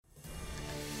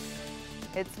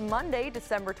It's Monday,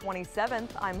 December 27th.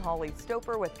 I'm Holly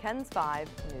Stoper with KENS 5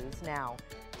 News Now.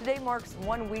 Today marks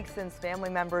 1 week since family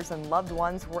members and loved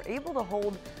ones were able to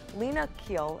hold Lena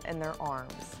Keel in their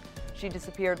arms. She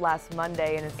disappeared last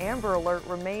Monday and an Amber Alert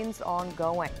remains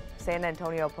ongoing. San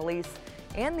Antonio police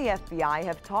and the FBI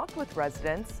have talked with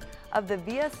residents of the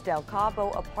Villas del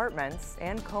Cabo apartments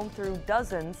and combed through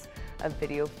dozens of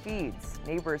video feeds.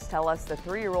 Neighbors tell us the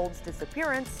 3-year-old's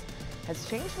disappearance has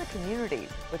changed the community,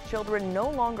 with children no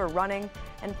longer running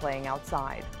and playing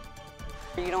outside.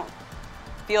 You don't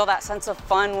feel that sense of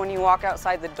fun when you walk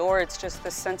outside the door. It's just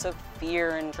this sense of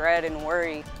fear and dread and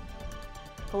worry.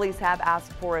 Police have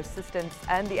asked for assistance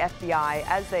and the FBI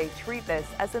as they treat this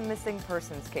as a missing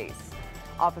persons case.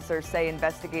 Officers say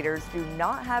investigators do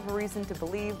not have a reason to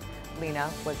believe Lena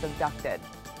was abducted.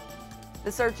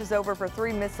 The search is over for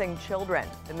 3 missing children.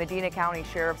 The Medina County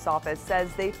Sheriff's Office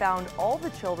says they found all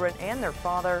the children and their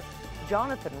father,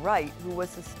 Jonathan Wright, who was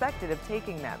suspected of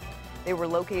taking them. They were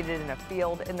located in a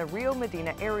field in the Rio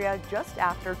Medina area just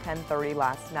after 10:30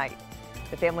 last night.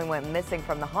 The family went missing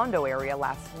from the Hondo area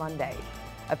last Monday.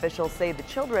 Officials say the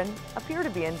children appear to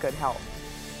be in good health.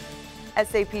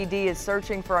 SAPD is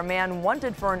searching for a man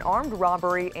wanted for an armed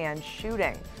robbery and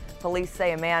shooting. Police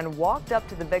say a man walked up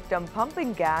to the victim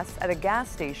pumping gas at a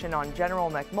gas station on General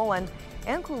McMullen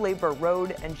and Culebra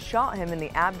Road and shot him in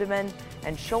the abdomen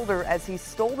and shoulder as he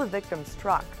stole the victim's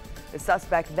truck. The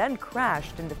suspect then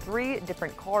crashed into 3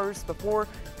 different cars before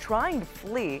trying to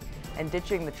flee and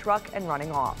ditching the truck and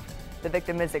running off. The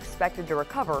victim is expected to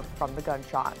recover from the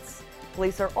gunshots.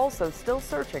 Police are also still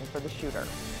searching for the shooter.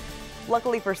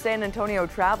 Luckily for San Antonio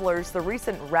travelers, the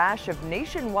recent rash of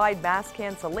nationwide mass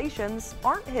cancellations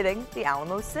aren't hitting the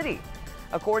Alamo City.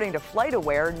 According to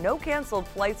FlightAware, no canceled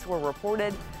flights were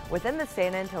reported within the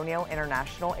San Antonio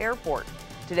International Airport.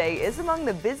 Today is among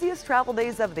the busiest travel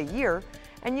days of the year,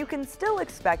 and you can still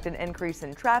expect an increase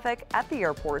in traffic at the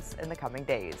airports in the coming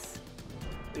days.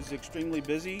 It's extremely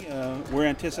busy. We're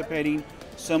anticipating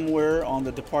somewhere on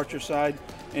the departure side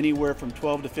anywhere from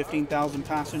 12 to 15,000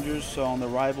 passengers. So on the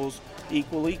arrivals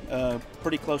equally,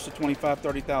 pretty close to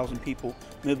 25-30,000 people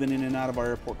moving in and out of our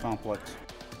airport complex.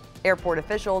 Airport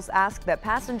officials ask that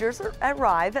passengers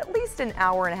arrive at least an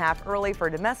hour and a half early for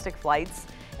domestic flights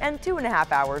and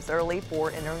 2.5 hours early for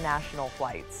international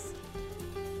flights.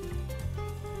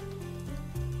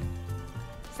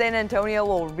 San Antonio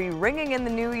will be ringing in the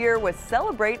new year with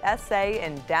Celebrate SA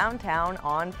in downtown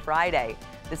on Friday.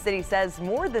 The city says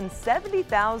more than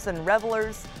 70,000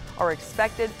 revelers are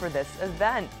expected for this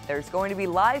event. There's going to be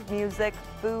live music,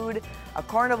 food, a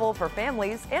carnival for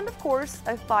families, and of course,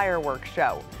 a fireworks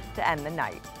show to end the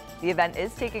night. The event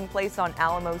is taking place on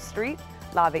Alamo Street,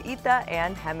 La Villita,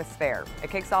 and Hemisphere.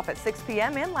 It kicks off at 6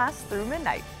 p.m. and lasts through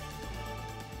midnight.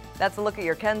 That's a look at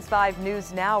your KENS 5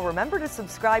 News Now. Remember to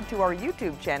subscribe to our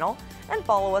YouTube channel and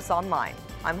follow us online.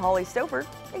 I'm Holly Stoper.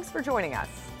 Thanks for joining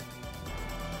us.